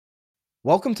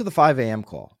Welcome to the 5 a.m.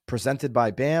 call, presented by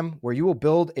BAM, where you will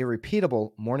build a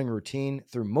repeatable morning routine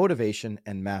through motivation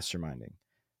and masterminding.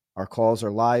 Our calls are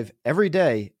live every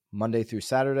day, Monday through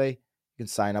Saturday. You can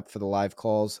sign up for the live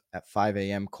calls at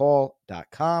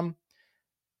 5amcall.com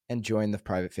and join the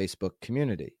private Facebook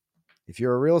community. If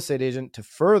you're a real estate agent to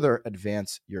further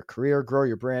advance your career, grow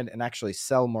your brand, and actually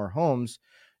sell more homes,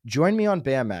 join me on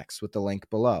BAMX with the link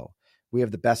below. We have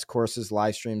the best courses,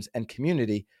 live streams, and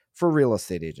community for real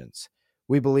estate agents.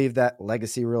 We believe that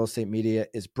legacy real estate media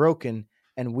is broken,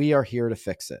 and we are here to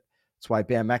fix it. That's why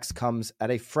BAMX comes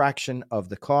at a fraction of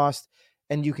the cost,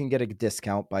 and you can get a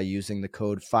discount by using the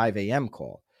code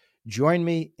 5AMCall. Join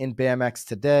me in BAMX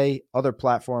today. Other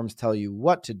platforms tell you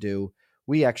what to do.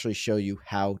 We actually show you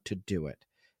how to do it.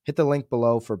 Hit the link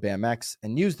below for BAMX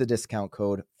and use the discount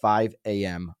code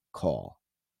 5AMCall.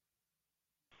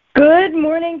 Good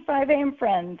morning, 5 a.m.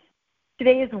 friends.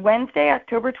 Today is Wednesday,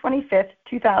 October 25th,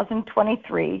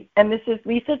 2023, and this is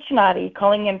Lisa Chinatti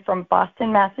calling in from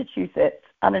Boston, Massachusetts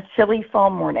on a chilly fall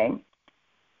morning.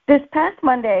 This past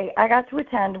Monday, I got to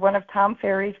attend one of Tom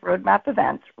Ferry's Roadmap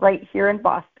events right here in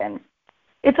Boston.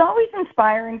 It's always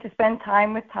inspiring to spend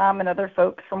time with Tom and other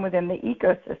folks from within the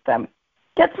ecosystem.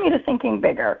 Gets me to thinking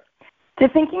bigger, to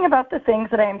thinking about the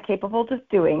things that I am capable of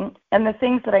doing and the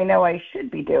things that I know I should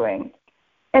be doing.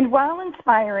 And while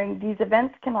inspiring, these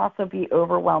events can also be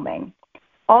overwhelming.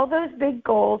 All those big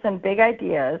goals and big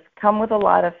ideas come with a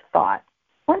lot of thought,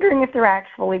 wondering if they're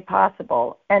actually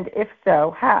possible, and if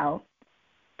so, how.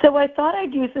 So I thought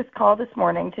I'd use this call this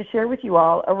morning to share with you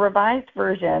all a revised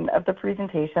version of the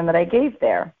presentation that I gave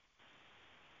there.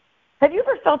 Have you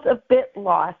ever felt a bit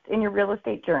lost in your real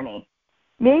estate journey?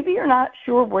 Maybe you're not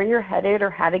sure where you're headed or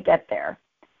how to get there.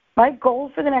 My goal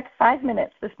for the next 5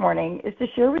 minutes this morning is to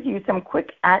share with you some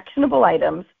quick actionable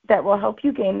items that will help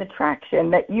you gain the traction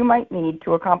that you might need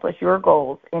to accomplish your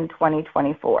goals in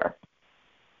 2024.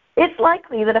 It's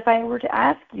likely that if I were to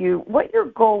ask you what your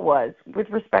goal was with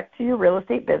respect to your real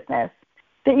estate business,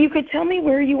 that you could tell me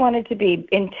where you wanted to be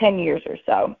in 10 years or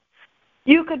so.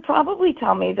 You could probably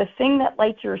tell me the thing that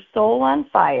lights your soul on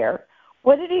fire,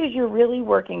 what it is you're really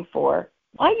working for,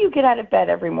 why you get out of bed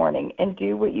every morning and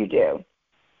do what you do.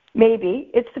 Maybe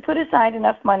it's to put aside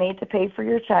enough money to pay for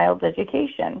your child's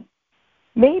education.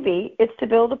 Maybe it's to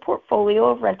build a portfolio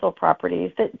of rental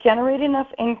properties that generate enough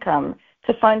income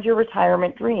to fund your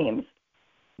retirement dreams.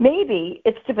 Maybe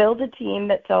it's to build a team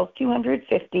that sells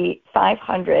 250,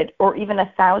 500, or even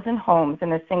 1,000 homes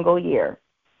in a single year.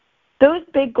 Those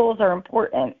big goals are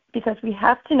important because we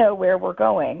have to know where we're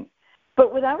going.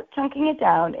 But without chunking it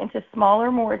down into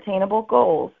smaller, more attainable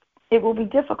goals, it will be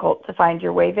difficult to find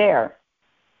your way there.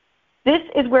 This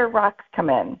is where rocks come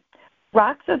in.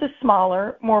 Rocks are the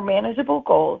smaller, more manageable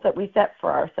goals that we set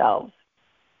for ourselves,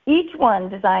 each one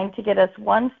designed to get us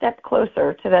one step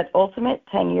closer to that ultimate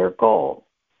 10-year goal.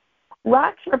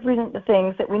 Rocks represent the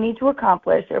things that we need to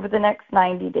accomplish over the next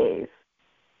 90 days.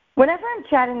 Whenever I'm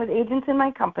chatting with agents in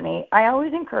my company, I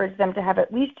always encourage them to have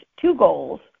at least 2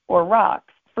 goals, or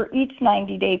rocks, for each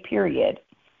 90-day period.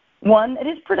 One that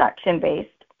is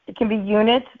production-based. It can be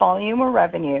units, volume, or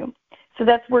revenue. So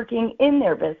that's working in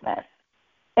their business,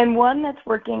 and one that's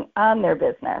working on their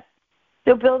business.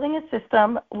 So building a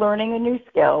system, learning a new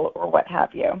skill, or what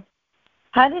have you.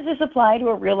 How does this apply to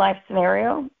a real-life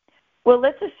scenario? Well,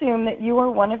 let's assume that you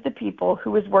are one of the people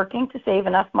who is working to save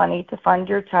enough money to fund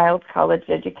your child's college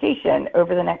education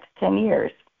over the next 10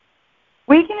 years.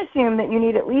 We can assume that you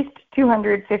need at least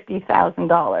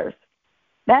 $250,000.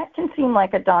 That can seem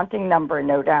like a daunting number,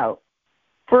 no doubt.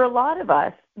 For a lot of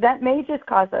us, that may just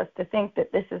cause us to think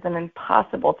that this is an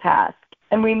impossible task,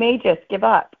 and we may just give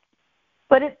up.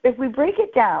 But if we break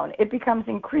it down, it becomes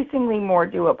increasingly more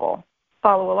doable.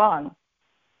 Follow along.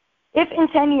 If in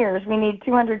 10 years we need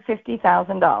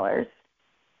 $250,000,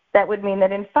 that would mean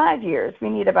that in 5 years we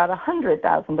need about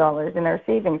 $100,000 in our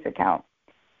savings account.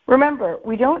 Remember,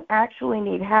 we don't actually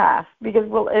need half because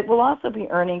it will also be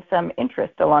earning some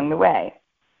interest along the way.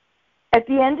 At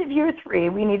the end of year 3,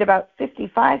 we need about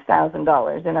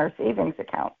 $55,000 in our savings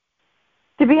account.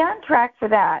 To be on track for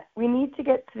that, we need to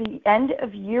get to the end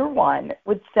of year 1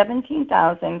 with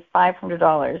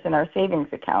 $17,500 in our savings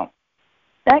account.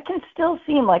 That can still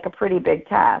seem like a pretty big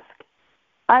task.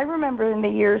 I remember in the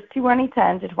years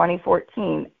 2010 to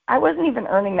 2014, I wasn't even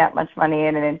earning that much money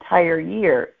in an entire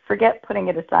year, forget putting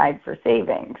it aside for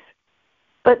savings.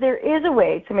 But there is a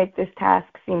way to make this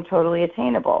task seem totally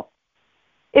attainable.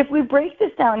 If we break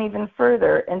this down even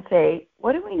further and say,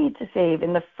 what do we need to save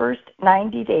in the first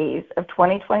 90 days of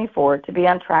 2024 to be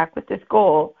on track with this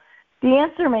goal, the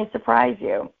answer may surprise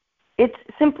you. It's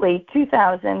simply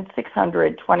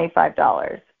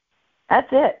 $2,625.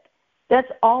 That's it.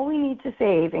 That's all we need to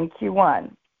save in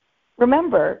Q1.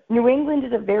 Remember, New England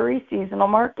is a very seasonal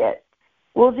market.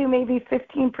 We'll do maybe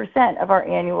 15% of our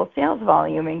annual sales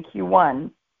volume in Q1,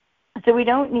 so we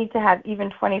don't need to have even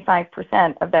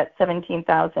 25% of that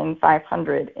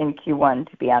 $17,500 in Q1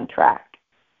 to be on track.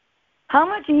 How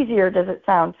much easier does it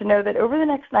sound to know that over the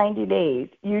next 90 days,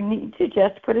 you need to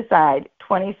just put aside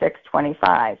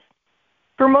 $26.25?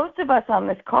 For most of us on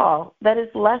this call, that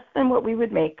is less than what we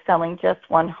would make selling just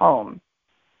one home.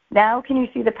 Now, can you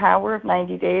see the power of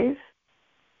 90 days?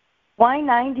 Why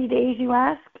 90 days, you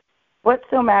ask? What's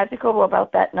so magical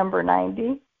about that number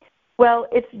 90? Well,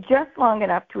 it's just long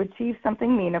enough to achieve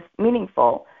something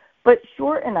meaningful, but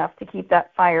short enough to keep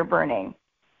that fire burning.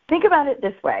 Think about it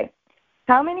this way.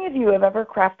 How many of you have ever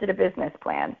crafted a business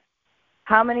plan?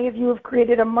 How many of you have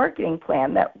created a marketing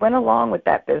plan that went along with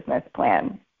that business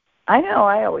plan? I know,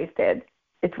 I always did.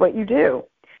 It's what you do.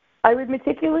 I would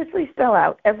meticulously spell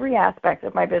out every aspect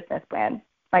of my business plan.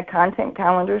 My content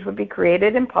calendars would be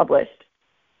created and published.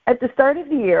 At the start of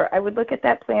the year, I would look at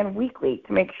that plan weekly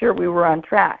to make sure we were on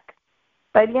track.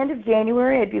 By the end of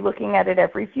January, I'd be looking at it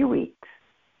every few weeks.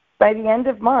 By the end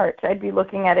of March, I'd be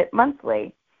looking at it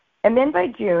monthly. And then by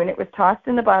June, it was tossed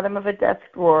in the bottom of a desk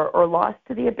drawer or lost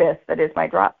to the abyss that is my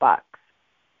Dropbox.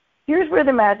 Here's where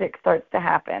the magic starts to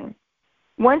happen.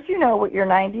 Once you know what your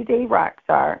 90-day rocks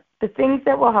are, the things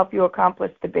that will help you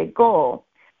accomplish the big goal,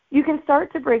 you can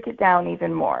start to break it down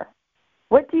even more.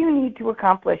 What do you need to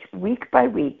accomplish week by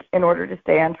week in order to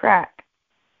stay on track?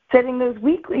 Setting those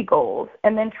weekly goals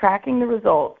and then tracking the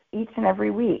results each and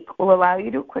every week will allow you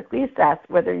to quickly assess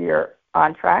whether you're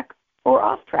on track or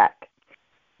off track.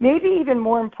 Maybe even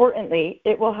more importantly,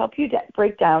 it will help you to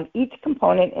break down each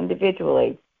component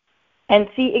individually and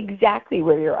see exactly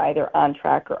where you're either on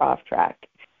track or off track.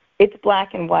 It's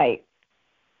black and white.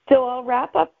 So I'll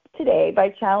wrap up today by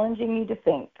challenging you to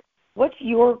think, what's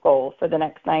your goal for the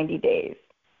next 90 days?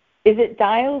 Is it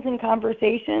dials and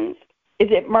conversations? Is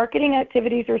it marketing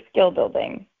activities or skill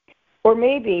building? Or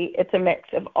maybe it's a mix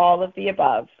of all of the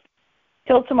above.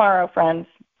 Till tomorrow, friends.